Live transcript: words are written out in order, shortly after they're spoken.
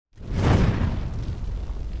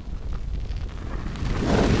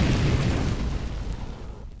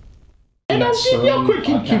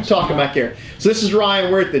Keep talking back here. So this is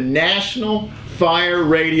Ryan. We're at the National Fire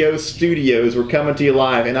Radio Studios. We're coming to you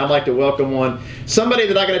live, and I'd like to welcome somebody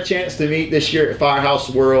that I got a chance to meet this year at Firehouse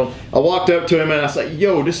World. I walked up to him and I said,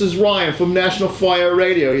 "Yo, this is Ryan from National Fire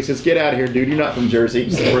Radio." He says, "Get out of here, dude. You're not from Jersey."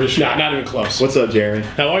 Not even close. What's up, Jeremy?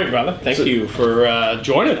 How are you, brother? Thank you for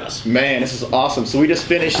joining us. Man, this is awesome. So we just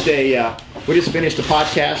finished a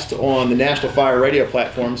podcast on the National Fire Radio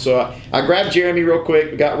platform. So I grabbed Jeremy real quick.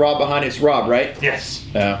 We got Rob behind. It's Rob, right? Yes.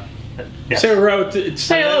 Yes. Say hello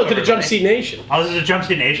to the Jump Seat Nation. Oh, this is a Jump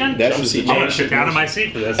Seat Nation? That's Jump Seat I'm going to Nation. sit down in my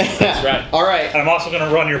seat for this. That's right. All right. And I'm also going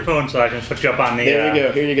to run your phone so I can put you up on the There you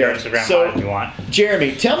go. Here you go. your Instagram So, live if you want.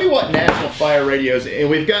 Jeremy, tell me what National Fire Radio is. And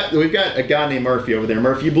we've got a guy named Murphy over there.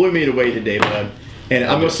 Murphy, you blew me away today, bud. And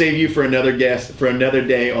I'm going to save you for another guest for another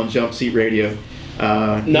day on Jump Seat Radio.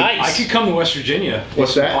 Nice. I could come to West Virginia.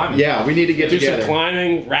 What's that? Climbing. Yeah, we need to get Do together. some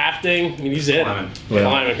climbing, rafting. I mean, he's in. Climbing.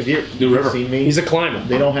 Climbing. If you've seen me, He's a climber.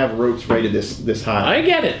 they don't have ropes rated this high. I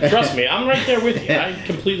get it. Trust me. I'm right there with you. I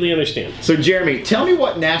completely understand. So, Jeremy, tell me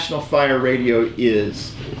what National Fire Radio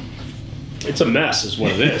is. It's a mess is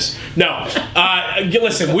what it is. No.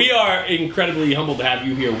 Listen, we are incredibly humbled to have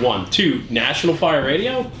you here. 1. 2, National Fire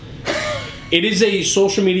Radio. It is a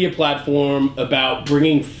social media platform about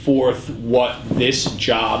bringing forth what this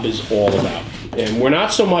job is all about. And we're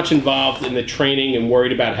not so much involved in the training and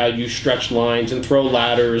worried about how you stretch lines and throw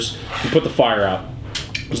ladders and put the fire out.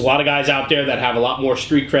 There's a lot of guys out there that have a lot more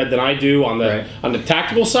street cred than I do on the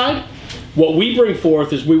tactical side. What we bring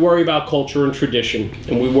forth is we worry about culture and tradition,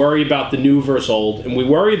 and we worry about the new versus old, and we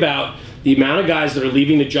worry about the amount of guys that are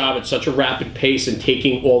leaving the job at such a rapid pace and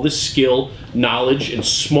taking all this skill, knowledge, and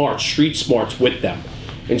street smarts with them.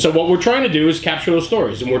 And so what we're trying to do is capture those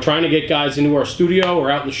stories, and we're trying to get guys into our studio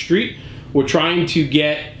or out in the street. We're trying to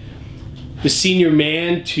get the senior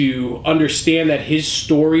man to understand that his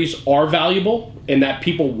stories are valuable and that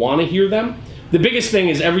people want to hear them. The biggest thing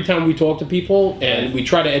is every time we talk to people and we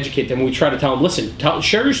try to educate them, we try to tell them, listen,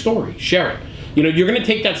 share your story, share it. You know, you're going to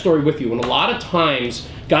take that story with you. And a lot of times,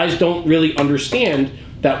 guys don't really understand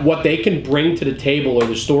that what they can bring to the table or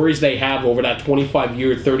the stories they have over that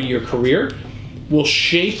 25-year, 30-year career will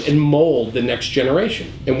shape and mold the next generation.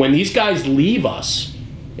 And when these guys leave us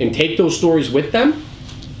and take those stories with them,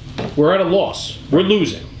 we're at a loss. We're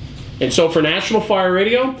losing. And so for National Fire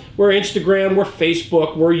Radio, we're Instagram, we're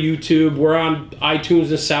Facebook, we're YouTube, we're on iTunes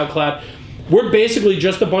and SoundCloud. We're basically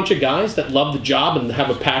just a bunch of guys that love the job and have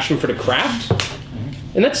a passion for the craft.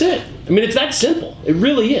 And that's it. I mean, it's that simple. It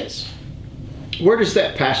really is. Where does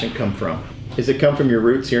that passion come from? Does it come from your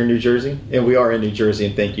roots here in New Jersey? And we are in New Jersey,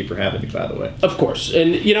 and thank you for having me, by the way. Of course.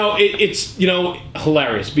 And, it's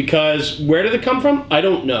hilarious because where did it come from? I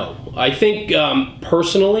don't know. I think,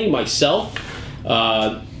 personally, myself,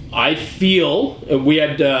 I feel, we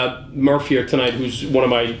had Murph here tonight, who's one of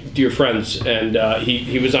my dear friends, and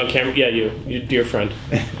he was on camera. Yeah, you dear friend.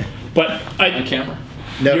 But On camera?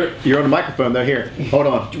 No, you're on the microphone, though. Here, hold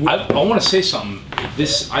on. I want to say something.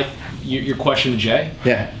 Your question to Jay?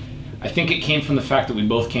 Yeah. I think it came from the fact that we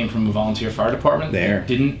both came from a volunteer fire department. There.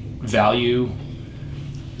 Didn't value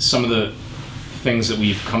some of the things that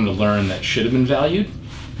we've come to learn that should have been valued.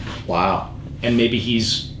 Wow. And maybe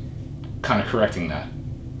he's kind of correcting that,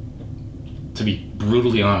 to be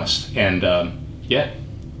brutally honest. And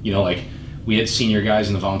we had senior guys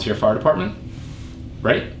in the volunteer fire department,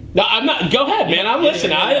 right? No, I'm not. Go ahead, man. I'm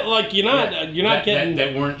listening. You're not getting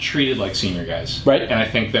that weren't treated like senior guys, right? And I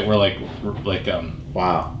think that we're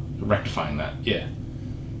wow, rectifying that. Yeah.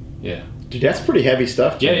 Dude, that's pretty heavy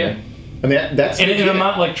stuff. Jim. Yeah. I mean, that's. And I'm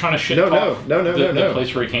not like trying to shit talk the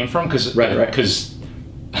place where he came from, because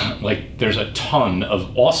like there's a ton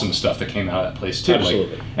of awesome stuff that came out of that place too.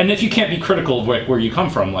 Absolutely. And if you can't be critical of where you come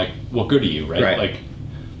from, like, what good are you, right? Right. Like,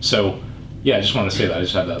 so. Yeah, I just wanted to say that. I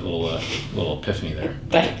just had that little epiphany there.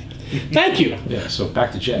 Thank you. Yeah, so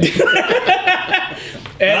back to Jay.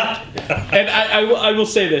 and I will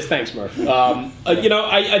say this. Thanks, Murph.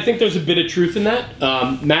 I think there's a bit of truth in that.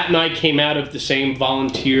 Matt and I came out of the same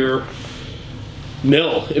volunteer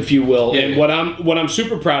mill, if you will. Yeah, and what I'm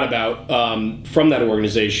super proud about from that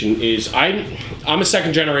organization is I'm a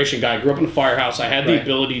second generation guy. I grew up in a firehouse. I had the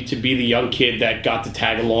ability to be the young kid that got to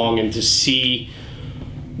tag along and to see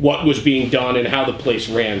what was being done and how the place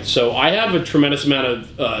ran. So I have a tremendous amount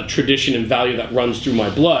of tradition and value that runs through my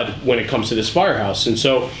blood when it comes to this firehouse. And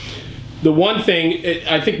so the one thing,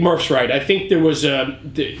 I think Murph's right. I think there was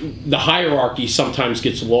the hierarchy sometimes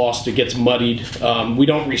gets lost. It gets muddied. We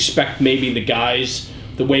don't respect maybe the guys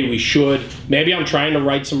the way we should. Maybe I'm trying to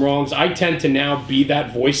right some wrongs. I tend to now be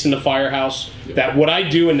that voice in the firehouse. That what I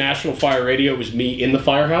do in National Fire Radio is me in the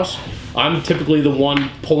firehouse. I'm typically the one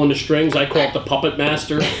pulling the strings. I call it the puppet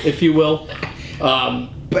master, if you will.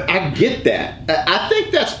 But I get that. I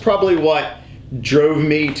think that's probably what drove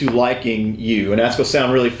me to liking you. And that's going to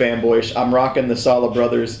sound really fanboyish. I'm rocking the Solid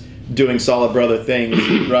Brothers, doing Solid Brother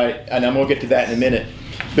things, right? And I'm going to get to that in a minute.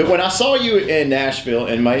 But when I saw you in Nashville,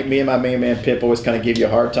 and me and my main man Pip always kind of give you a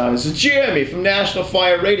hard time, this is Jeremy from National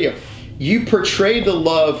Fire Radio. You portray the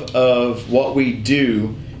love of what we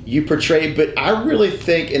do. You portray, but I really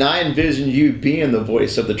think, and I envision you being the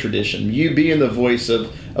voice of the tradition, you being the voice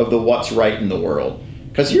of the what's right in the world.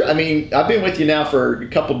 Because I've been with you now for a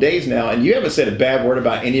couple days now, and you haven't said a bad word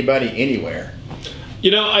about anybody anywhere.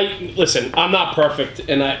 Listen, I'm not perfect,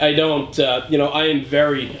 and I don't, I am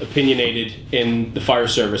very opinionated in the fire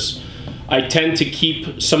service. I tend to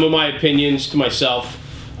keep some of my opinions to myself,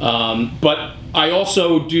 but I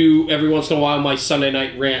also do every once in a while my Sunday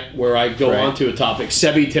night rant where I go onto a topic.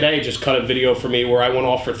 Sebi today just cut a video for me where I went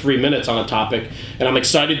off for 3 minutes on a topic, and I'm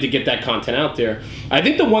excited to get that content out there. I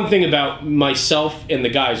think the one thing about myself and the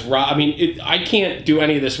guys, Rob, I can't do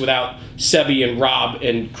any of this without Sebi and Rob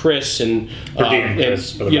and Chris and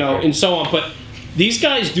and so on. But these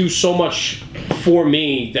guys do so much for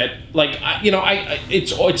me that,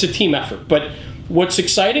 it's a team effort. But what's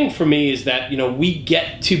exciting for me is that, we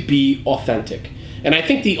get to be authentic. And I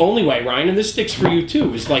think the only way, Ryan, and this sticks for you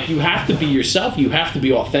too, is you have to be yourself, you have to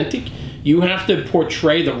be authentic, you have to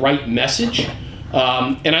portray the right message.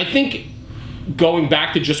 And I think going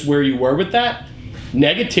back to just where you were with that,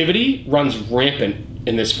 negativity runs rampant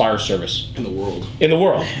in this fire service. In the world.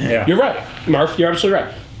 Yeah. You're right, Murph, you're absolutely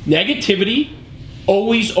right. Negativity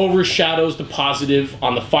always overshadows the positive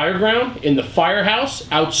on the fire ground, in the firehouse,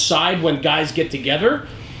 outside when guys get together.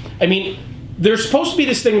 There's supposed to be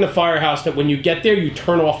this thing in the firehouse that when you get there, you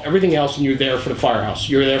turn off everything else and you're there for the firehouse.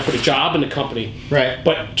 You're there for the job and the company. Right.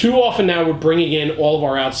 But too often now we're bringing in all of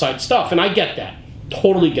our outside stuff, and I get that.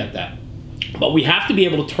 Totally get that. But we have to be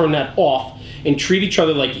able to turn that off and treat each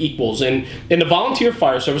other like equals. And in the volunteer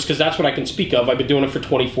fire service, because that's what I can speak of, I've been doing it for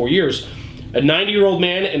 24 years, a 90-year-old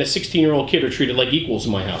man and a 16-year-old kid are treated like equals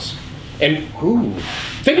in my house. And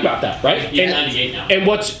think about that, right? He's 98 now. And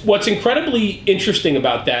what's incredibly interesting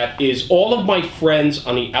about that is all of my friends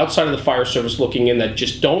on the outside of the fire service looking in that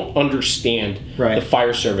just don't understand the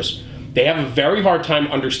fire service. They have a very hard time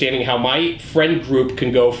understanding how my friend group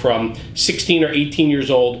can go from 16 or 18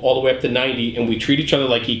 years old all the way up to 90, and we treat each other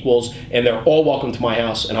like equals, and they're all welcome to my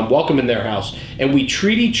house, and I'm welcome in their house. And we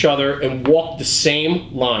treat each other and walk the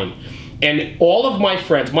same line. And all of my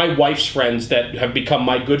friends, my wife's friends that have become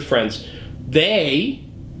my good friends, they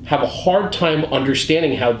have a hard time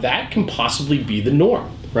understanding how that can possibly be the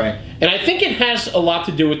norm. Right. And I think it has a lot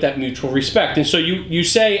to do with that mutual respect. And so you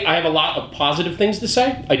say I have a lot of positive things to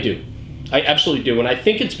say? I do. I absolutely do. And I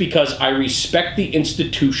think it's because I respect the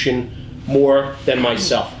institution more than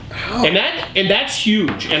myself. Oh. And that's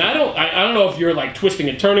huge. And I don't know if you're twisting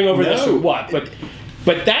and turning over this or what,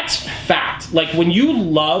 but that's fact. When you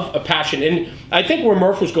love a passion, and I think where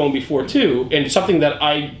Murph was going before too, and something that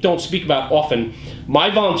I don't speak about often, my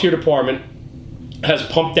volunteer department has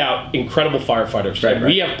pumped out incredible firefighters. Right.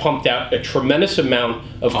 We have pumped out a tremendous amount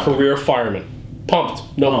of career firemen.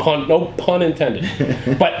 Pumped, no pun intended.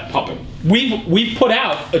 But pumping. We've put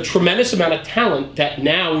out a tremendous amount of talent that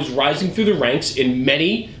now is rising through the ranks in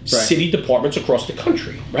many city departments across the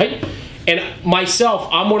country, right? And myself,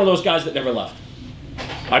 I'm one of those guys that never left.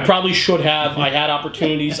 I probably should have. I had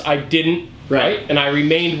opportunities. I didn't. Right. And I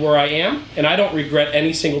remained where I am. And I don't regret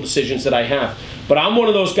any single decisions that I have. But I'm one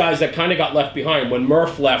of those guys that kind of got left behind. When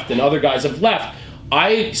Murph left and other guys have left,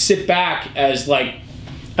 I sit back as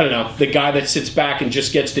the guy that sits back and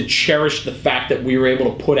just gets to cherish the fact that we were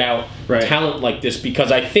able to put out talent like this.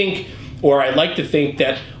 Because I think, or I like to think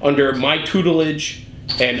that under my tutelage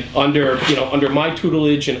and under my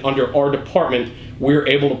tutelage and under our department, we're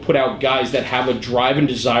able to put out guys that have a drive and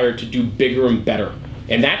desire to do bigger and better.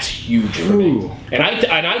 And that's huge for me. And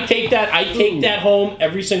I take that home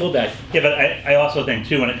every single day. Yeah, but I also think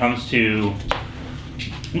too, when it comes to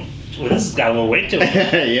this has got a little weight to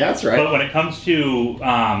it. Yeah, that's right. But when it comes to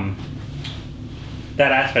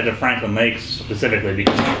that aspect of Franklin Lakes specifically,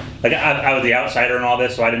 because I was the outsider in all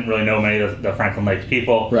this, so I didn't really know many of the Franklin Lakes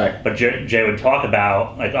people. Right. But Jay would talk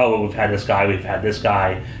about we've had this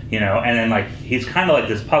guy, and then he's kind of like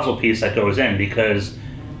this puzzle piece that goes in, because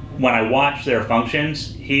when I watch their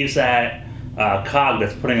functions, he's that cog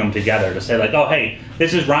that's putting them together to say like, oh hey,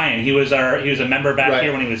 this is Ryan. He was a member back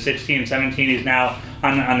here when he was 16, 17. He's now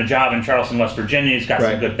on a job in Charleston, West Virginia. He's got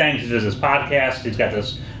some good things. He does his podcast. He's got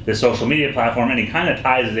this social media platform, and he kind of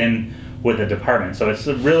ties it in with the department. So it's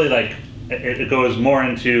really like it goes more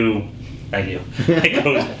into. Thank you. It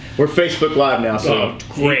goes. We're Facebook Live now, so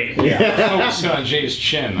great. Focus on Jay's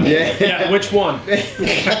chin. Yeah. Which one? But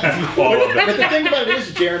the thing about it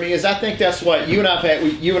is, Jeremy, is I think that's what you and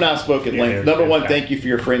I've spoken at length. Number one, thank you for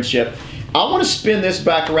your friendship. I want to spin this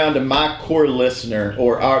back around to my core listener,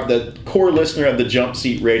 or the core listener of the Jump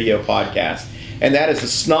Seat Radio podcast, and that is the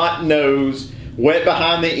snot nose, wet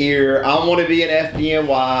behind the ear. I want to be an FDNY.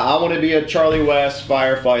 I want to be a Charlie West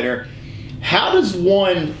firefighter. How does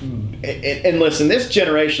one? And listen, this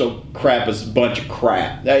generational crap is a bunch of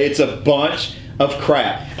crap. It's a bunch of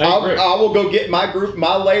crap. I will go get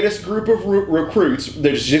my latest group of recruits.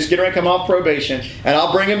 They're just getting ready to come off probation, and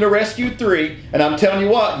I'll bring them to Rescue 3. And I'm telling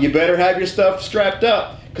you what, you better have your stuff strapped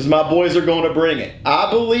up because my boys are going to bring it. I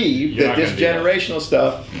believe that this generational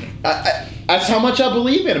stuff. That's how much I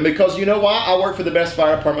believe in them, because you know why? I work for the best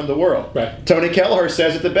fire department in the world. Right. Tony Kelleher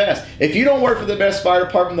says it the best. If you don't work for the best fire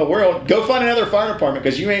department in the world, go find another fire department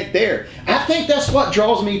because you ain't there. I think that's what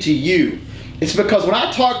draws me to you. It's because when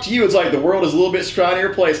I talk to you, it's like the world is a little bit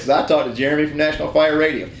shinier place because I talked to Jeremy from National Fire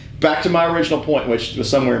Radio. Back to my original point, which was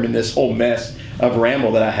somewhere in this whole mess of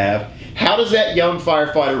ramble that I have. How does that young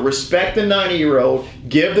firefighter respect the 90-year-old,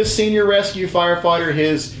 give the senior rescue firefighter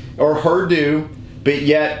his or her due, but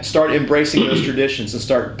yet start embracing those traditions and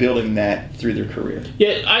start building that through their career?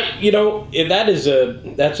 Yeah,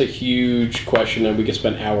 that's a huge question that we could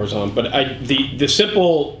spend hours on. But the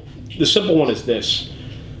simple one is this: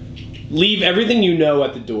 leave everything you know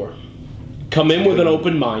at the door. Come in with an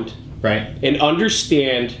open mind, right, and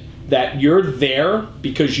understand that you're there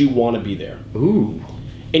because you want to be there. Ooh.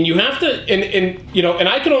 And you have to, and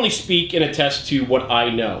I can only speak and attest to what I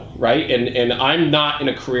know, right? And I'm not in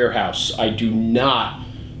a career house. I do not,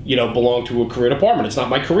 belong to a career department. It's not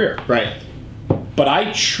my career. Right. But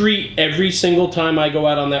I treat every single time I go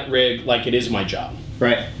out on that rig like it is my job.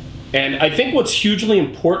 Right. And I think what's hugely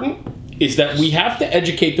important is that we have to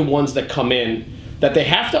educate the ones that come in, that they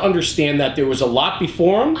have to understand that there was a lot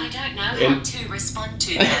before them. I don't know how to respond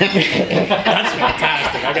to that. That's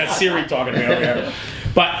fantastic. I got Siri talking to me over here.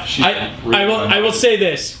 But I will say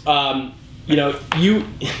this, you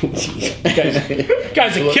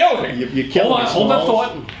guys are killing me. You're killing me. Hold that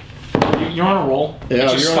thought. You're on a roll.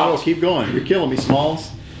 Yeah, you're on a roll. Keep going. You're killing me,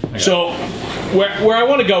 Smalls. So where I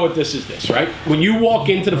want to go with this is this, right? When you walk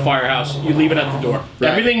into the firehouse, you leave it at the door. Right.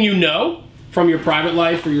 Everything you know from your private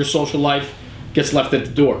life or your social life gets left at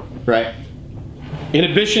the door. Right.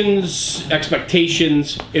 Inhibitions,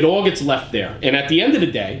 expectations, it all gets left there. And at the end of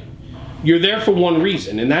the day, you're there for one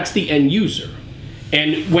reason, and that's the end user.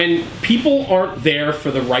 And when people aren't there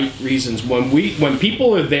for the right reasons, when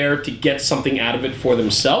people are there to get something out of it for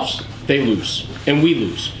themselves, they lose, and we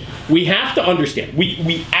lose. We have to understand.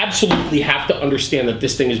 We absolutely have to understand that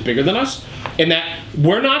this thing is bigger than us, and that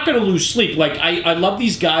we're not going to lose sleep. Like I love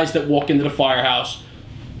these guys that walk into the firehouse,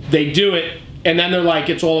 they do it, and then they're like,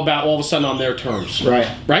 it's all about all of a sudden on their terms. Right.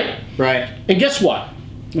 Right. Right. And guess what?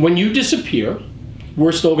 When you disappear,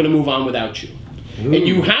 we're still going to move on without you. Ooh. And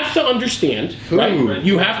you have to understand, right? Ooh.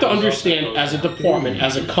 You have to understand as a department,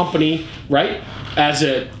 as a company, right? As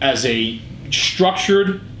a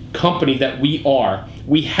structured company that we are,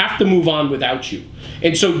 we have to move on without you.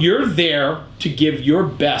 And so you're there to give your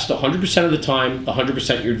best 100% of the time,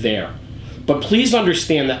 100% you're there. But please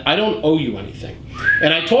understand that I don't owe you anything.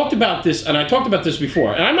 And I talked about this,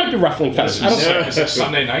 before, and I might be ruffling feathers. I don't care. Is this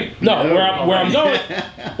Sunday night? No, where I'm going,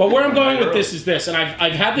 but where I'm going with this is this, and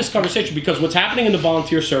I've had this conversation because what's happening in the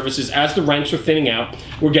volunteer services, as the ranks are thinning out,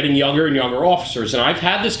 we're getting younger and younger officers, and I've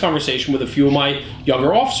had this conversation with a few of my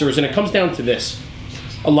younger officers, and it comes down to this: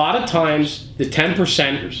 a lot of times the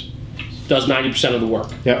 10% does 90% of the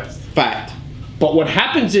work. Yep. Fact. But what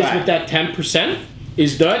happens is with that 10%.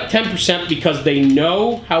 Is that 10% because they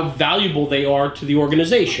know how valuable they are to the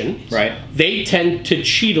organization. Right. They tend to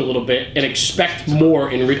cheat a little bit and expect more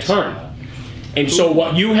in return. And so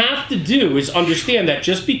what you have to do is understand that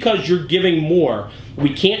just because you're giving more,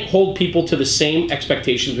 we can't hold people to the same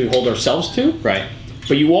expectations we hold ourselves to. Right.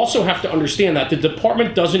 But you also have to understand that the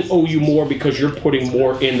department doesn't owe you more because you're putting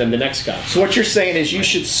more in than the next guy. So what you're saying is you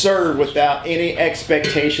should serve without any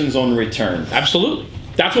expectations on return. Absolutely.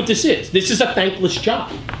 That's what this is. This is a thankless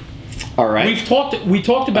job. All right. We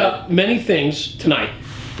talked about many things tonight.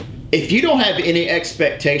 If you don't have any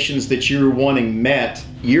expectations that you're wanting met,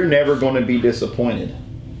 you're never going to be disappointed.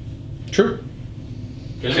 True.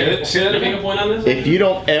 Say that again. Make a point on this. If you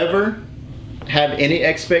don't ever have any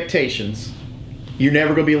expectations, you're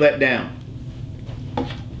never going to be let down.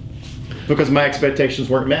 Because my expectations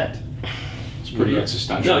weren't met. It's pretty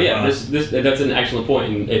existential. No, yeah, that's an excellent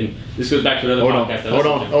point, and this goes back to another podcast.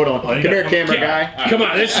 Hold on. Come here, camera guy. Come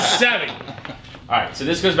on, this is savvy. All right, so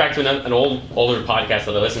this goes back to an older podcast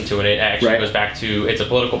that I listened to, and it actually goes back to, it's a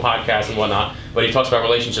political podcast and whatnot, but he talks about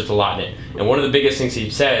relationships a lot in it. And one of the biggest things he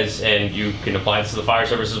says, and you can apply this to the fire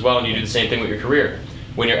service as well, and you do the same thing with your career.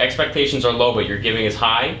 When your expectations are low but your giving is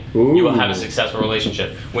high, you will have a successful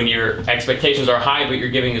relationship. When your expectations are high but your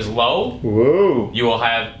giving is low, you will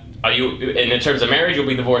have, and in terms of marriage, you'll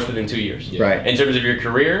be divorced within 2 years. Yeah. Right. In terms of your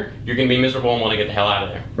career, you're going to be miserable and want to get the hell out of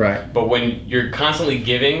there. Right. But when you're constantly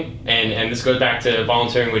giving, and this goes back to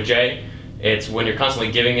volunteering with Jay, it's when you're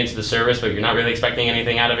constantly giving into the service but you're not really expecting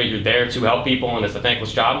anything out of it, you're there to help people and it's a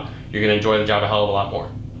thankless job, you're going to enjoy the job a hell of a lot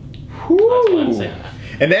more. So that's what I have to say on that.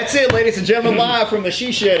 And that's it, ladies and gentlemen, live from the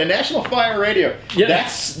She Shed and National Fire Radio. Yeah.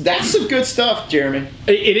 That's some good stuff, Jeremy.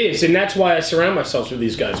 It is, and that's why I surround myself with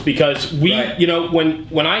these guys, because you know,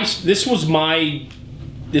 when I this was my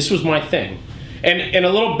thing, and a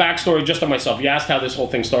little backstory just on myself. You asked how this whole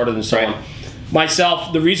thing started and so on.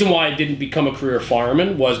 Myself, the reason why I didn't become a career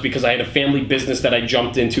fireman was because I had a family business that I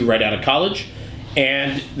jumped into right out of college,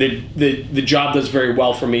 and the job does very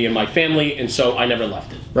well for me and my family, and so I never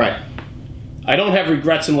left it. Right. I don't have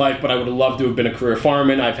regrets in life, but I would have loved to have been a career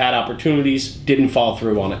fireman. I've had opportunities, didn't follow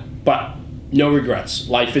through on it. But no regrets.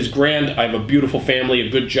 Life is grand. I have a beautiful family, a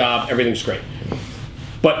good job, everything's great.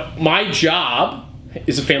 But my job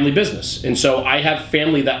is a family business. And so I have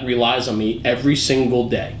family that relies on me every single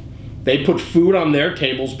day. They put food on their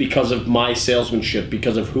tables because of my salesmanship,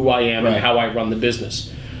 because of who I am and how I run the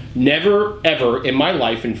business. Never, ever in my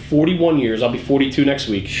life, in 41 years, I'll be 42 next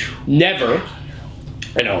week, never,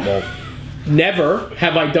 I know I'm old, never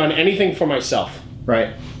have I done anything for myself.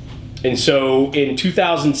 Right. And so in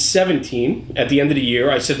 2017, at the end of the year,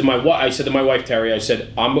 I said to my wife Terry, I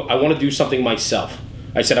said, I want to do something myself.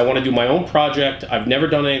 I said, I want to do my own project. I've never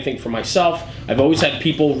done anything for myself. I've always had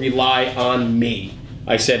people rely on me.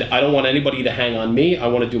 I said, I don't want anybody to hang on me. I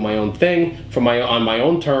want to do my own thing on my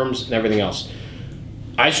own terms and everything else.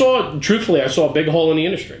 Truthfully, I saw a big hole in the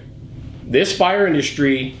industry. This fire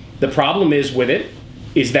industry, the problem is with it,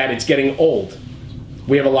 is that it's getting old.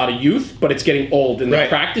 We have a lot of youth, but it's getting old. And the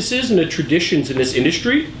practices and the traditions in this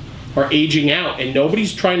industry are aging out. And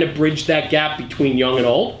nobody's trying to bridge that gap between young and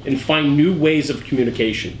old and find new ways of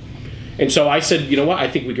communication. And so I said, you know what? I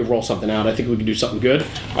think we could roll something out. I think we could do something good.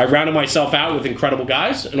 I rounded myself out with incredible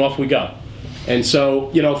guys, and off we go. And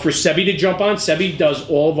so, you know, for Sebi to jump on, Sebi does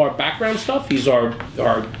all of our background stuff. He's our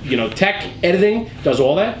tech, editing, does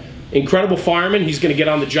all that. Incredible fireman. He's going to get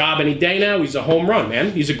on the job any day now. He's a home run,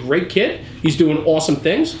 man. He's a great kid. He's doing awesome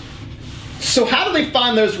things. So how do they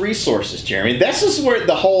find those resources, Jeremy? This is where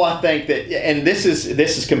the whole, I think that, and this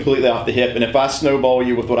is completely off the hip. And if I snowball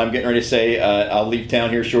you with what I'm getting ready to say, I'll leave town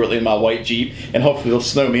here shortly in my white Jeep, and hopefully they'll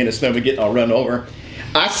snow me, and the snow me getting all run over.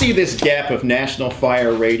 I see this gap of National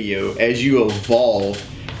Fire Radio as you evolve,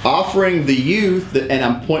 offering the youth, and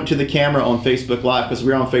I'm pointing to the camera on Facebook Live because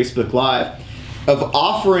we're on Facebook Live, of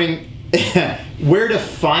offering where to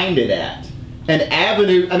find it at, an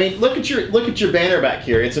avenue. I mean, look at your banner back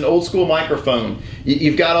here. It's an old school microphone.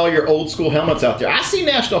 You've got all your old school helmets out there. I see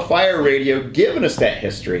National Fire Radio giving us that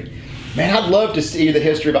history. Man, I'd love to see the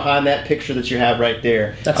history behind that picture that you have right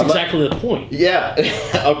there. That's exactly the point. Yeah.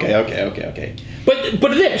 Okay. But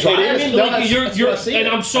it is, right? It is. I mean, like, and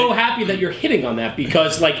I'm so happy that you're hitting on that,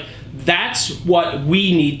 because like that's what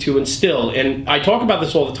we need to instill. And I talk about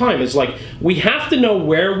this all the time. Is like we have to know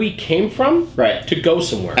where we came from, to go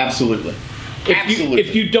somewhere. Absolutely.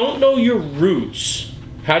 If you don't know your roots,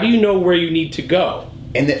 how do you know where you need to go?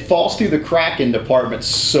 And it falls through the crack in departments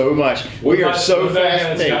so much. We are so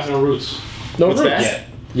fast-paced. Got no roots. No What's roots. that?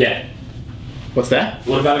 Yet. What's that?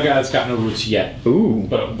 What about a guy that's got no roots yet? Ooh.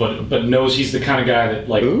 But knows he's the kind of guy that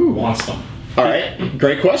wants them. All right.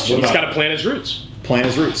 Great question. He's got to plant his roots. Plant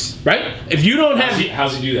his roots. Right? If you don't have...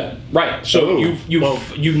 How's he do that? Right. So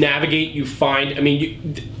you navigate, you find... I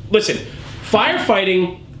mean, listen,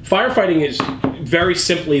 firefighting is very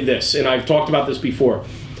simply this, and I've talked about this before.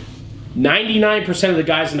 99% of the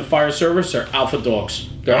guys in the fire service are alpha dogs.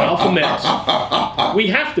 They're alpha males. We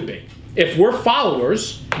have to be. If we're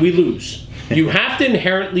followers, we lose. You have to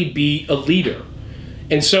inherently be a leader.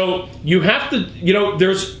 And so you have to,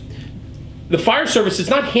 there's... The fire service is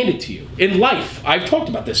not handed to you. In life, I've talked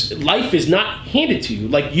about this. Life is not handed to you.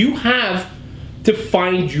 Like, you have to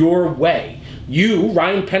find your way.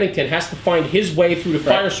 Ryan Pennington, has to find his way through the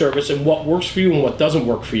fire service and what works for you and what doesn't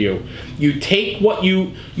work for you. You take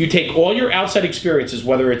you take all your outside experiences,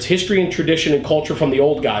 whether it's history and tradition and culture from the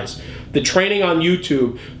old guys, the training on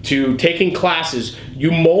YouTube, to taking classes,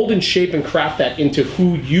 you mold and shape and craft that into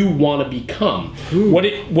who you want to become.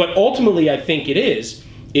 What ultimately I think it is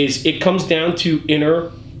it comes down to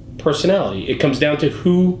inner personality. It comes down to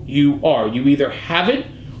who you are. You either have it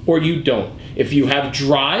or you don't. If you have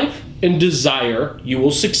drive and desire, you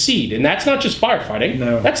will succeed. And that's not just firefighting.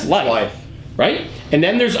 No, that's life. Right? And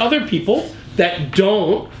then there's other people that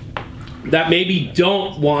maybe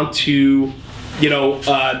don't want to,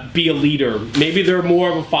 be a leader. Maybe they're more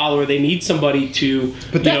of a follower. They need somebody to.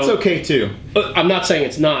 But that's okay too. I'm not saying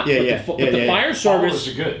it's not. Yeah, but the fire service. Followers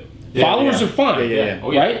are good. Followers are fine. Yeah.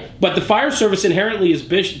 Right? But the fire service inherently is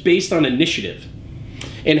based on initiative.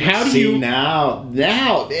 And how do you now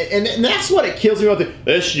and that's what it kills me about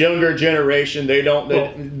this younger generation. They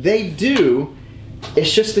don't. They do.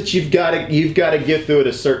 It's just that you've got to get through it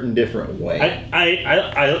a certain different way.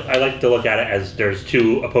 I like to look at it as there's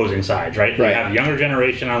two opposing sides, right? You have the younger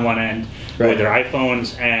generation on one end with their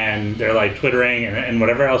iPhones and they're like twittering and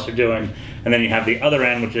whatever else they're doing, and then you have the other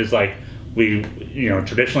end, which is like we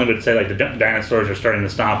traditionally would say like the dinosaurs are starting to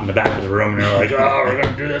stomp in the back of the room and they're like, oh, we're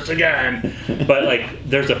gonna do this again. But like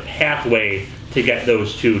there's a pathway to get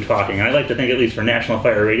those two talking, and I like to think, at least for National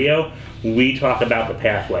Fire Radio, we talk about the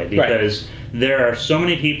pathway because there are so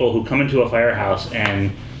many people who come into a firehouse,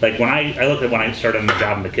 and like when I look at when I started my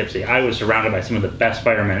job in Poughkeepsie, I was surrounded by some of the best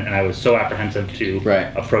firemen, and I was so apprehensive to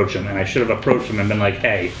approach them, and I should have approached them and been like,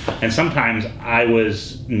 hey. And sometimes I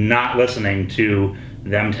was not listening to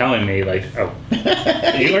them telling me like, oh,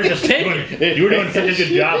 you were doing such a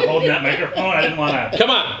good job holding that microphone. I didn't want to. Come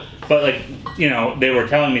on. But like, they were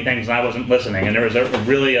telling me things and I wasn't listening, and there was a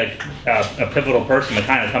really like a pivotal person to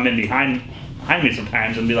kind of come in behind me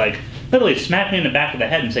sometimes and be like, literally smack me in the back of the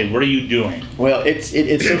head and say, what are you doing? Well, it's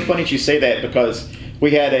so funny that you say that, because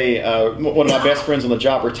we had one of my best friends on the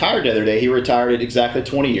job retired the other day. He retired at exactly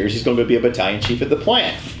 20 years. He's going to be a battalion chief at the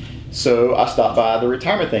plant. So I stopped by the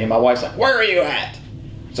retirement thing. My wife's like, where are you at?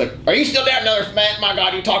 It's like, are you still down there, man? My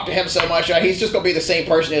God, you talk to him so much. He's just going to be the same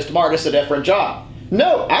person as tomorrow. This is a different job.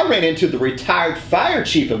 No, I ran into the retired fire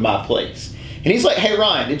chief of my place. And he's like, hey,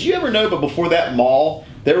 Ryan, did you ever know, but before that mall,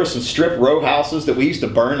 there were some strip row houses that we used to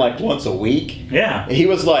burn like once a week? Yeah. And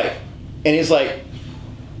he's like,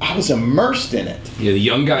 I was immersed in it. Yeah, the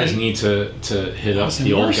young guys need to hit up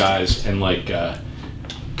the old guys and like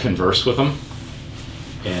converse with them.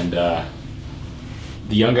 And the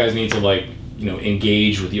young guys need to like,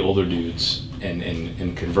 engage with the older dudes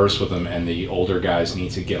and converse with them, and the older guys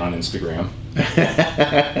need to get on Instagram.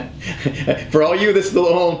 For all you that's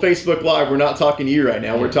on Facebook Live, we're not talking to you right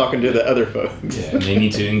now. We're talking to the other folks. Yeah, and they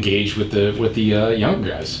need to engage with the younger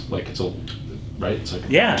guys. Like it's a right. It's like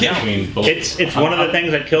between both. It's one of the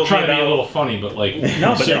things that kills me about. Trying to be a little funny, but like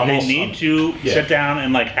no, but they need to sit down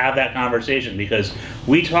and like have that conversation, because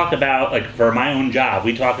we talk about, like, for my own job,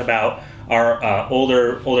 we talk about our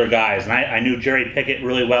older guys, and I knew Jerry Pickett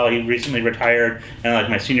really well. He recently retired, and like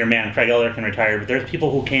my senior man Craig Elderkin retired. But there's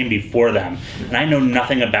people who came before them, and I know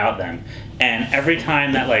nothing about them. And every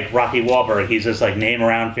time that like Rocky Wahlberg, he's this like name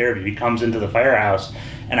around Fairview, he comes into the firehouse,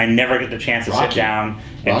 and I never get the chance to sit down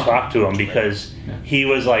and talk to him, because he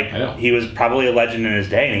was probably a legend in his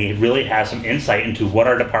day, and he really has some insight into what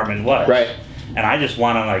our department was. Right. And I just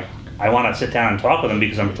want to sit down and talk with him,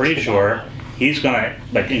 because I'm pretty sure he's gonna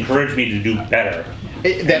like encourage me to do better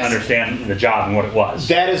and understand the job and what it was.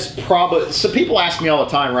 That is probably so. People ask me all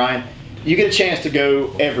the time, Ryan, you get a chance to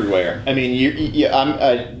go everywhere. I mean,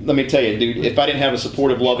 let me tell you, dude. If I didn't have a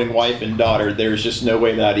supportive, loving wife and daughter, there's just no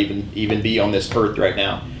way that I'd even be on this earth right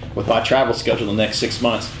now with my travel schedule the next 6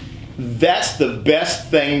 months. That's the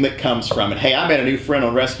best thing that comes from it. Hey, I met a new friend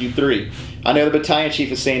on Rescue 3. I know the battalion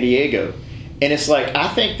chief of San Diego. And it's like, I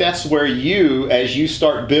think that's where you, as you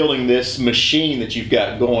start building this machine that you've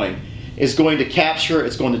got going, is going to capture,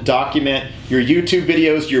 it's going to document your YouTube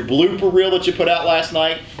videos, your blooper reel that you put out last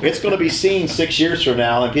night. It's going to be seen 6 years from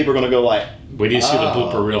now, and people are going to go like, wait till you see the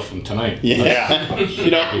blooper reel from tonight. Yeah.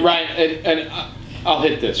 Right, and I'll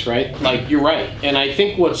hit this, right? Like, you're right. And I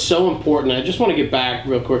think what's so important, I just want to get back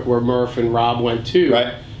real quick where Murph and Rob went too,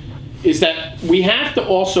 right, is that we have to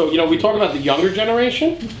also, we talk about the younger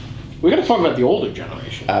generation, we got to talk about the older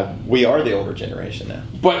generation. We are the older generation now.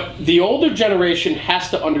 But the older generation has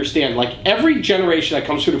to understand, like every generation that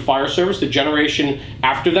comes through the fire service, the generation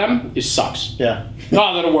after them sucks. Yeah.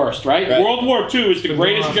 No, they're the worst, right? Right. World War II is the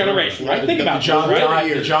greatest generation, right? Think about job it, right?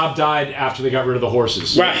 died. The job died after they got rid of the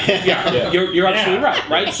horses. Right. Yeah. You're absolutely right.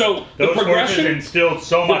 Right. So Those horses instilled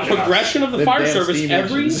so much. the progression of the fire damn service, steam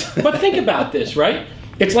every. engines. But think about this, right?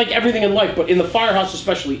 It's like everything in life, but in the firehouse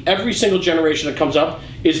especially, every single generation that comes up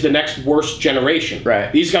is the next worst generation.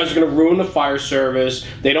 Right. These guys are going to ruin the fire service.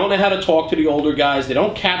 They don't know how to talk to the older guys. They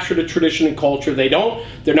don't capture the tradition and culture.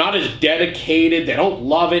 They're not as dedicated. They don't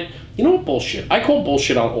love it. You know what, bullshit? I call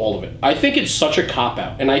bullshit on all of it. I think it's such a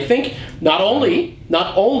cop-out. And I think not only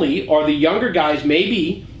are the younger guys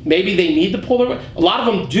maybe they need to pull their weight. A lot of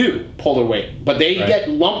them do pull their weight, but they get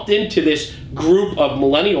lumped into this group of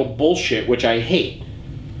millennial bullshit, which I hate.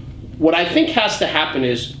 What I think has to happen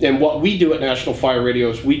is, and what we do at National Fire Radio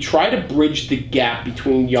is we try to bridge the gap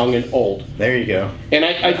between young and old. There you go. And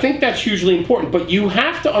I think that's hugely important. But you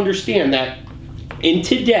have to understand that in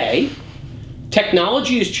today,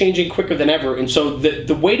 technology is changing quicker than ever. And so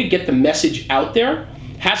the way to get the message out there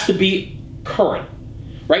has to be current.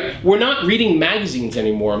 Right? We're not reading magazines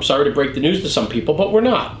anymore. I'm sorry to break the news to some people, but we're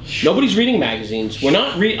not. Nobody's reading magazines. We're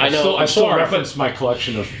not reading. I know. I still sorry, reference my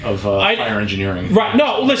collection of fire engineering. Right.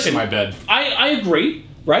 No, listen. My bed. I agree.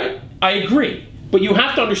 Right? I agree. But you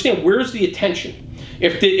have to understand, where's the attention?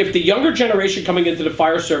 If the younger generation coming into the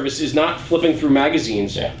fire service is not flipping through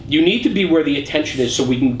magazines, you need to be where the attention is so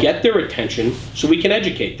we can get their attention, so we can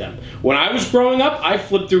educate them. When I was growing up, I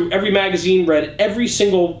flipped through every magazine, read every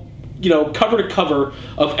single cover to cover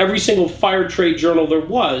of every single fire trade journal there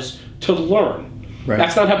was to learn. Right.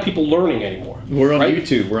 That's not how people learning anymore. We're on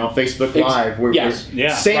YouTube. We're on Facebook Live. We're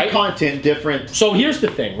same right? content, different. So here's the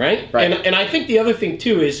thing, right? And I think the other thing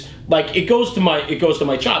too is like it goes to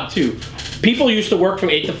my job too. People used to work from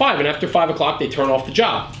 8 to 5, and after 5 o'clock they turn off the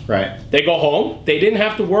job. Right. They go home. They didn't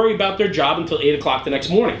have to worry about their job until 8 o'clock the next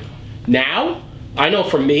morning. Now, I know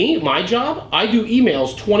for me, my job, I do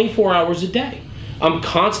emails 24 hours a day. I'm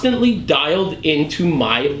constantly dialed into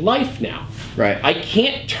my life now. Right. I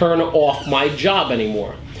can't turn off my job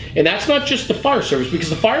anymore. And that's not just the fire service,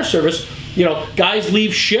 because the fire service, guys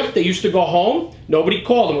leave shift, they used to go home, nobody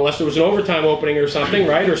called them unless there was an overtime opening or something,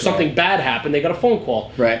 right? Or something bad happened, they got a phone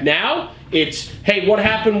call. Right. Now, it's, hey, what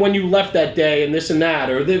happened when you left that day and this and that?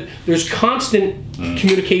 Or there's constant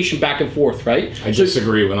communication back and forth, right? I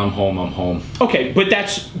disagree. When I'm home, I'm home. Okay,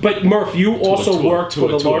 but Murph, you also work for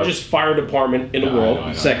the largest fire department in the world. I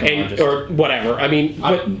know. Second or whatever. I mean,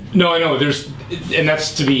 but no, I know. And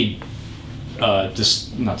that's to be not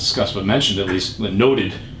discussed, but mentioned at least,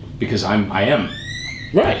 noted, because I am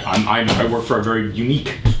right. I work for a very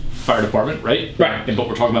unique fire department, right? Right. But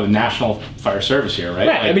we're talking about the National Fire Service here, right?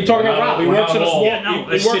 Right. And we talking about Rob. He works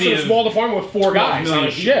in a small department with 4 guys on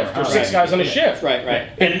a shift, or 6 guys on a shift. Right.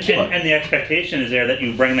 And the expectation is there that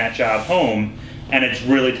you bring that job home, and it's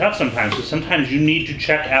really tough sometimes, because sometimes you need to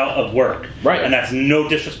check out of work. Right. And that's no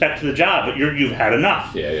disrespect to the job, but you've had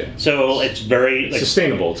enough. Yeah. So it's very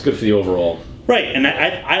sustainable. It's good for the overall. Right, and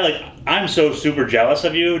I'm so super jealous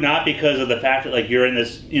of you, not because of the fact that you're in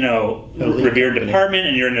this revered department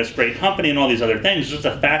and you're in this great company and all these other things. Just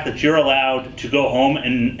the fact that you're allowed to go home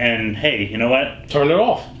and hey, you know what? Turn it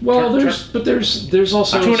off. Well, there's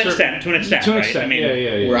also to an extent. Right? I mean,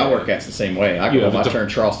 yeah. Where I work at's the same way. I go home, I turn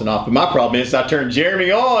Charleston off, but my problem is I turn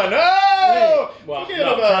Jeremy on. Oh, well, forget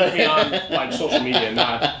about turns me on like social media,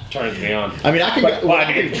 not turns me on. I mean, I can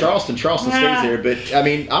go to Charleston. Charleston stays there, but I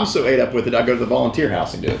mean, I'm so ate up with it. I go to the volunteer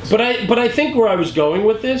house and do it. But I think where I was going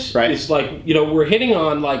with this is we're hitting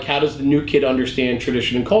on how does the new kid understand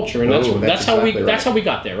tradition and culture, and that's how we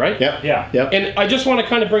got there, right? Yep. And I just want to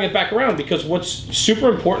kind of bring it back around, because what's super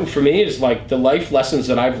important for me is the life lessons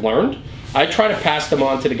that I've learned. I try to pass them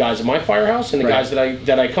on to the guys in my firehouse and the guys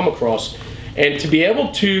that I come across. And to be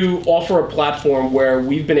able to offer a platform where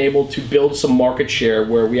we've been able to build some market share,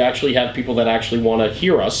 where we actually have people that actually want to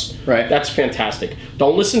hear us, that's fantastic.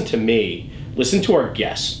 Don't listen to me. Listen to our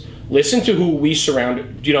guests. Listen to who we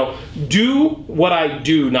surround. Do what I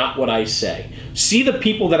do, not what I say. See the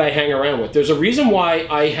people that I hang around with. There's a reason why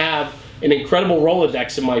I have an incredible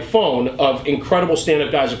Rolodex in my phone of incredible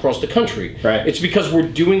stand-up guys across the country. Right. It's because we're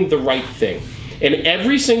doing the right thing. And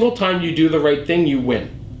every single time you do the right thing, you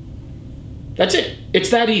win. That's it. It's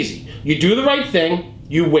that easy. You do the right thing,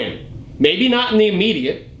 you win. Maybe not in the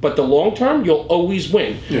immediate, but the long term, you'll always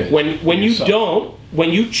win. Yeah, when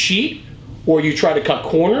you cheat, or you try to cut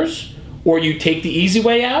corners, or you take the easy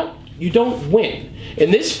way out, you don't win.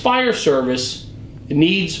 And this fire service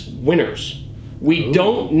needs winners. We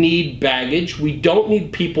don't need baggage. We don't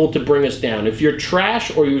need people to bring us down. If you're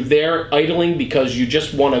trash or you're there idling because you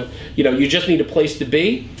just want to, you just need a place to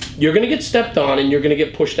be, you're going to get stepped on and you're going to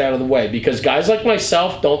get pushed out of the way because guys like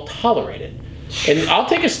myself don't tolerate it. And I'll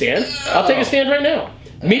take a stand. I'll take a stand right now.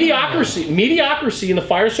 Mediocrity in the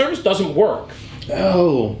fire service doesn't work.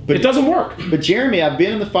 Oh, but it doesn't work. But Jeremy, I've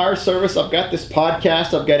been in the fire service. I've got this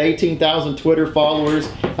podcast. I've got 18,000 Twitter followers.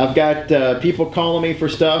 I've got people calling me for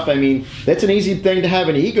stuff. I mean, that's an easy thing to have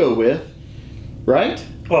an ego with, right?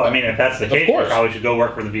 Well, I mean, if that's the case, you probably should go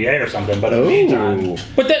work for the VA or something. But in the meantime,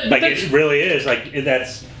 it really is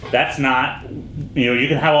that's not. You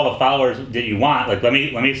can have all the followers that you want. Like, let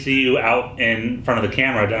me see you out in front of the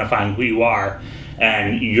camera identifying who you are,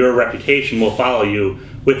 and your reputation will follow you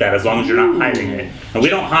with that as long as you're not hiding it. And we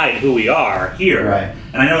don't hide who we are here. Right.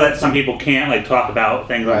 And I know that some people can't talk about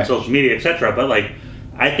things on social media, etc. But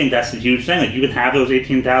I think that's the huge thing. You can have those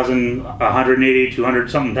 18,000, 180,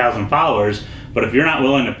 200 something thousand followers, but if you're not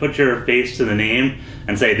willing to put your face to the name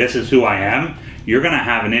and say this is who I am, you're going to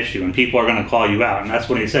have an issue, and people are going to call you out. And that's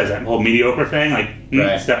what he says. That whole mediocre thing,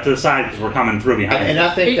 step to the side because we're coming through behind. And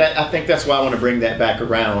I think that's why I want to bring that back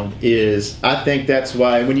around. I think that's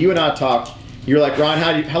why when you and I talk. You're like, Ron,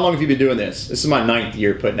 how long have you been doing this? This is my 9th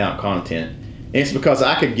year putting out content. And it's because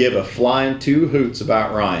I could give a flying two hoots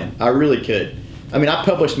about Ryan. I really could. I mean, I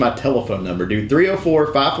published my telephone number, dude.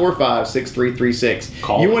 304-545-6336.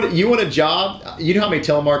 Call. You want a job? You know how many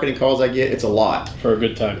telemarketing calls I get? It's a lot. For a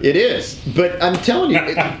good time. It is. But I'm telling you,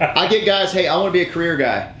 I get guys, hey, I want to be a career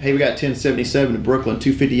guy. Hey, we got 1077 in Brooklyn,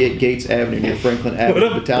 258 Gates Avenue near Franklin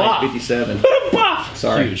Avenue, Battalion 57.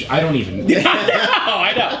 Sorry. Huge. I don't even.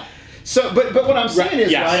 I know. So, but what I'm saying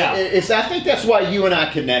is, Ryan, I think that's why you and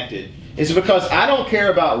I connected. Is because I don't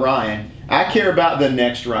care about Ryan. I care about the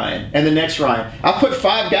next Ryan and the next Ryan. I put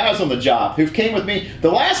 5 guys on the job who came with me. The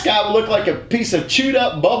last guy looked like a piece of chewed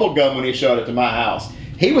up bubble gum when he showed up to my house.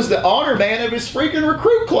 He was the honor man of his freaking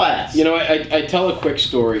recruit class. I tell a quick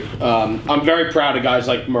story. I'm very proud of guys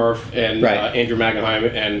like Murph and Andrew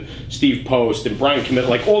Magenheim and Steve Post and Brian Commit,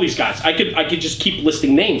 all these guys. I could just keep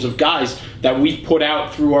listing names of guys that we've put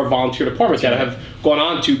out through our volunteer departments that have gone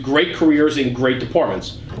on to great careers in great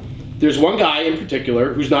departments. There's one guy in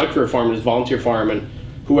particular who's not a career fireman, he's a volunteer fireman,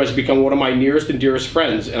 who has become one of my nearest and dearest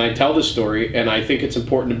friends. And I tell this story, and I think it's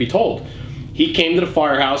important to be told. He came to the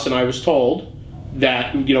firehouse, and I was told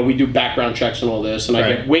that we do background checks and all this, and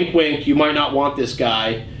I get wink wink, you might not want this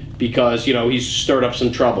guy because he's stirred up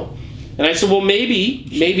some trouble. And I said, well,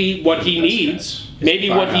 maybe what he needs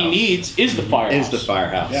is the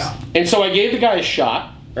firehouse. Yeah. And so I gave the guy a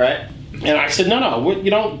shot. Right. And I said, no,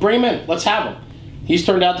 bring him in, let's have him. He's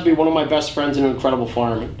turned out to be one of my best friends and an incredible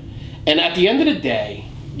fireman. And at the end of the day,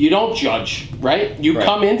 you don't judge, right? You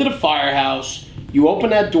come into the firehouse, you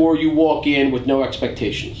open that door, you walk in with no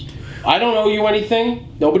expectations. I don't owe you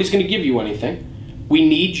anything. Nobody's going to give you anything. We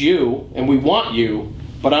need you, and we want you,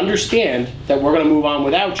 but understand that we're going to move on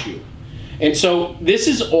without you. And so this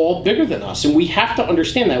is all bigger than us, and we have to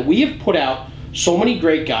understand that. We have put out so many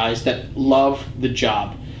great guys that love the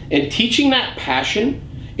job. And teaching that passion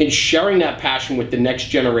and sharing that passion with the next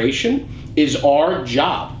generation is our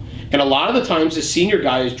job. And a lot of the times, the senior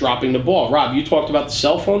guy is dropping the ball. Rob, you talked about the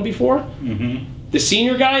cell phone before. Mm-hmm. The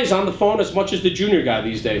senior guy is on the phone as much as the junior guy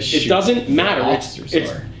these days. Shoot. It doesn't matter.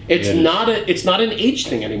 It's not an age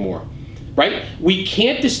thing anymore, right? We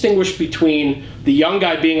can't distinguish between the young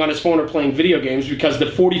guy being on his phone or playing video games because the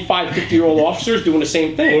 45, 50-year-old officer is doing the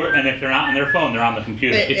same thing. And if they're not on their phone, they're on the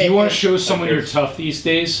computer. If you want to show someone you're tough these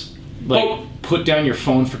days, put down your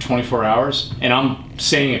phone for 24 hours. And I'm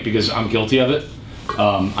saying it because I'm guilty of it.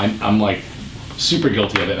 I'm super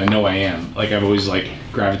guilty of it. I know I am. I've always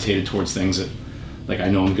gravitated towards things that I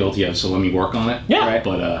know I'm guilty of, so let me work on it. Yeah. Right.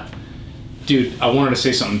 But dude, I wanted to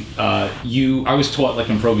say something. I was taught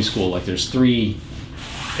in Proby school, there's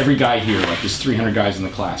every guy here, there's 300 guys in the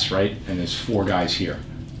class, right? And there's 4 guys here,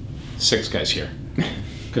 6 guys here,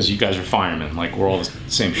 because you guys are firemen. We're all the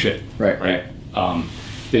same shit. Right.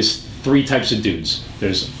 There's 3 types of dudes.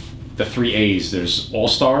 There's the 3 A's. There's all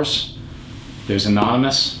stars, there's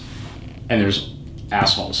anonymous, and there's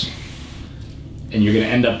assholes. And you're gonna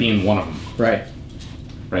end up being one of them. Right.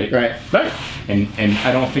 And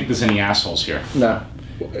I don't think there's any assholes here. No.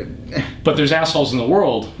 But there's assholes in the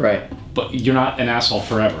world. Right. But you're not an asshole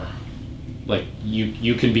forever.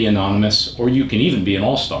 You can be anonymous, or you can even be an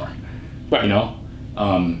all-star. Right.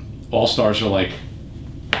 All-stars are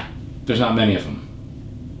there's not many of them.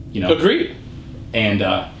 Agreed. And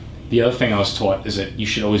the other thing I was taught is that you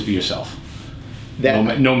should always be yourself.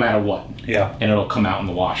 No matter what. Yeah. And it'll come out in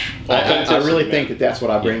the wash. I really think that's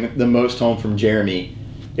what I bring the most home from Jeremy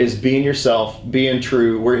is being yourself, being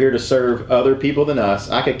true. We're here to serve other people than us.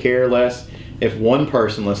 I could care less if one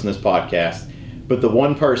person listens to this podcast, but the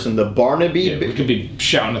one person, the Barnaby... Yeah, we could be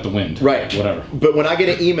shouting at the wind. Right. Whatever. But when I get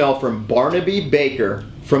an email from Barnaby Baker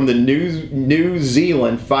from the New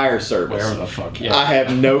Zealand Fire Service... Wherever the fuck, yeah. I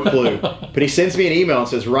have no clue. But he sends me an email and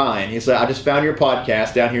says, Ryan, he said, I just found your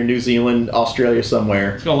podcast down here in New Zealand, Australia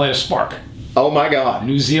somewhere. It's going to light a spark. Oh my God.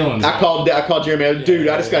 New Zealand. I called Jeremy, dude,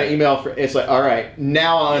 I just got an email. It's like, all right,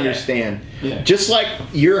 now I understand. Yeah. Just like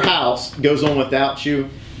your house goes on without you,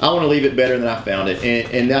 I want to leave it better than I found it.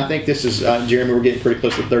 And I think this is, Jeremy, we're getting pretty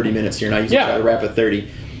close to 30 minutes here, and I usually try to wrap at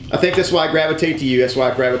 30. I think that's why I gravitate to you. That's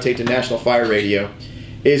why I gravitate to National Fire Radio,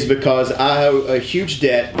 is because I owe a huge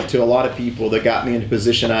debt to a lot of people that got me into the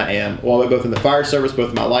position I am. Well, both in the fire service, both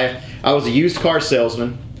in my life. I was a used car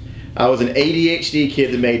salesman. I was an ADHD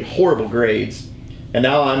kid that made horrible grades, and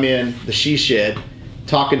now I'm in the she shed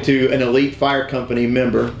talking to an elite fire company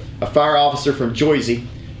member, a fire officer from Jersey,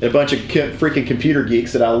 and a bunch of freaking computer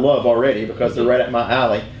geeks that I love already because they're right up my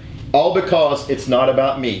alley, all because it's not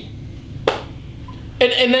about me.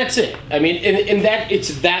 And that's it. I mean, and that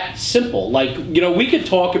it's that simple. Like, you know, we could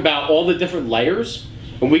talk about all the different layers,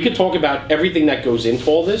 and we could talk about everything that goes into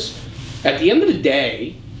all this. At the end of the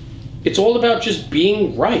day, it's all about just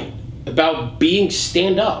being right. About being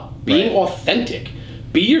stand up, being authentic,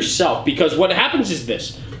 be yourself, because what happens is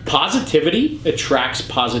this: positivity attracts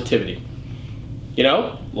positivity. You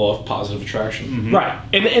know? Law of positive attraction. Mm-hmm. Right.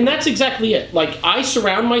 And that's exactly it. Like, I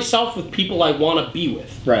surround myself with people I want to be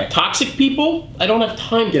with. Right. Toxic people, I don't have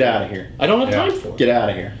time for. Get out of here. I don't have time for. Get out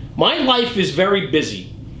of here. My life is very busy.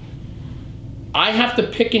 I have to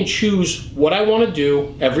pick and choose what I want to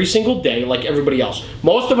do every single day, like everybody else.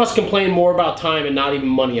 Most of us complain more about time and not even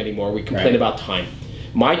money anymore. We complain about time.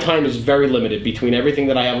 My time is very limited between everything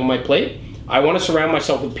that I have on my plate. I want to surround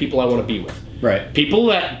myself with people I want to be with. Right. People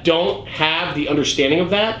that don't have the understanding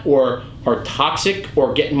of that, or are toxic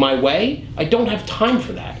or get in my way, I don't have time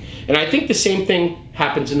for that. And I think the same thing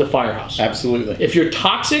happens in the firehouse. Absolutely. If you're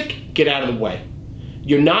toxic, get out of the way.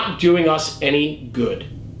 You're not doing us any good.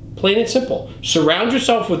 Plain and simple. Surround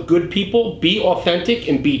yourself with good people, be authentic,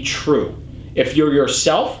 and be true. If you're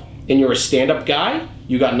yourself and you're a stand-up guy,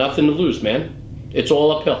 you got nothing to lose, man. It's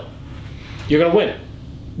all uphill. You're going to win.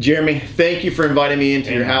 Jeremy, thank you for inviting me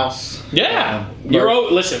into your house. Yeah.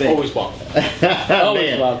 Listen, always welcome.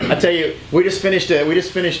 Always welcome. I tell you, we just finished a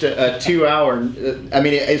 2-hour, I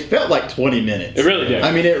mean, it felt like 20 minutes. It really did.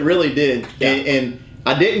 I mean, it really did. Yeah. And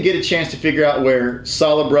I didn't get a chance to figure out where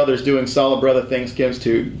Solid Brothers doing Solid Brother things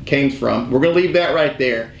came from. We're going to leave that right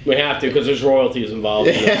there. We have to, because there's royalties involved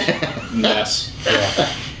in this mess. Yeah.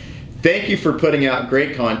 Thank you for putting out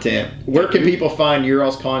great content. Where can people find your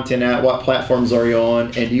all's content at? What platforms are you on?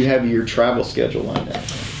 And do you have your travel schedule lined up?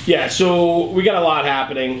 Yeah, so we got a lot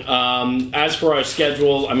happening. As for our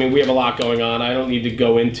schedule, I mean, we have a lot going on. I don't need to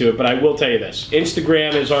go into it, but I will tell you this: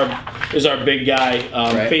 Instagram is our big guy.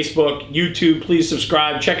 Right. Facebook, YouTube. Please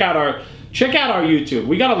subscribe. Check out our YouTube.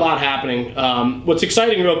 We got a lot happening. What's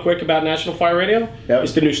exciting, real quick, about National Fire Radio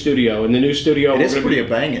is the new studio. And the new studio, it is pretty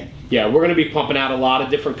banging. Yeah, we're going to be pumping out a lot of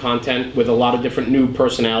different content with a lot of different new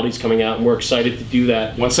personalities coming out, and we're excited to do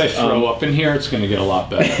that. Once I throw up in here, it's going to get a lot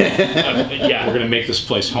better. Yeah. We're going to make this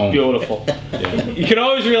place home. Beautiful. Yeah. You can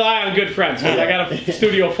always rely on good friends, because I got a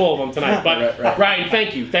studio full of them tonight. But Right. Ryan,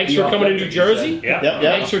 thank you. Thanks for coming to New Jersey. Yeah. Yep.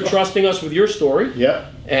 Thanks for trusting us with your story. Yep.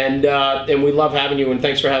 And we love having you, and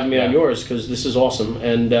thanks for having me on yours, because this is awesome.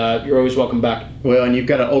 And you're always welcome back. Well, and you've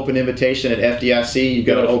got an open invitation at FDIC. You've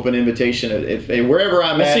got an open invitation at wherever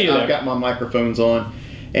I'm at. I've got my microphones on.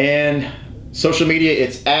 And social media,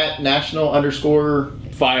 it's at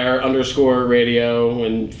 @national_fire_radio,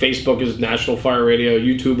 and Facebook is National Fire Radio.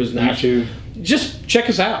 YouTube is National. Just check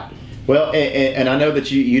us out. Well, and I know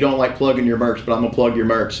that you don't like plugging your merch, but I'm gonna plug your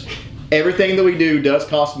merch. Everything that we do does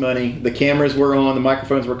cost money. The cameras we're on, the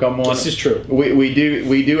microphones we're coming on. This is true. We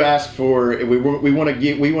do ask for. We want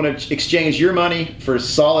to exchange your money for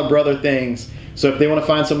Solid Brother things. So if they want to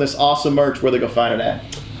find some of this awesome merch, where they go find it at?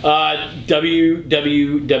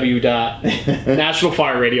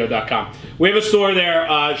 www.nationalfireradio.com. We have a store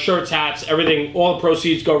there, shirts, hats, everything. All the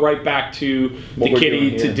proceeds go right back to the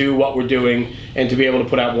kitty to do what we're doing and to be able to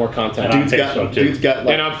put out more content. Dude's got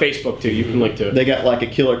like, and on Facebook too. You can link to it. They got like a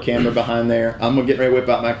killer camera behind there. I'm gonna get ready to whip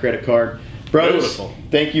out my credit card. Brothers, Beautiful.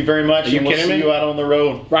 Thank you very much, and we'll see you out on the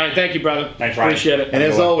road. Ryan, thank you, brother. Thanks, Ryan. Appreciate it. And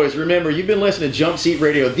as always, remember, you've been listening to Jump Seat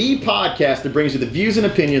Radio, the podcast that brings you the views and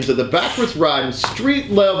opinions of the backwards riding,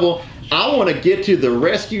 street level, I want to get to the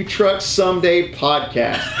rescue truck someday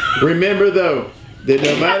podcast. Remember, though, that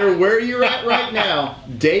no matter where you're at right now,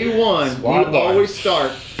 day one, you always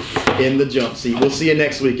start in the jump seat. We'll see you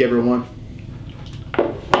next week, everyone.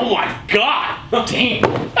 Oh my God! Dang.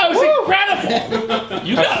 That was incredible.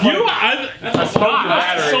 You got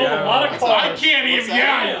I sold a lot of cars. I can't even.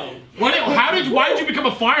 Yeah. Why did you become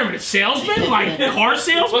a fireman? A salesman? Like car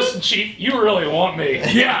salesman? Listen, Chief, you really want me.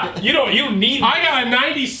 Yeah. You need me. I got a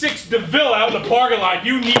 96 DeVille out in the parking lot.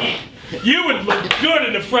 You would look good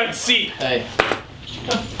in the front seat. Hey.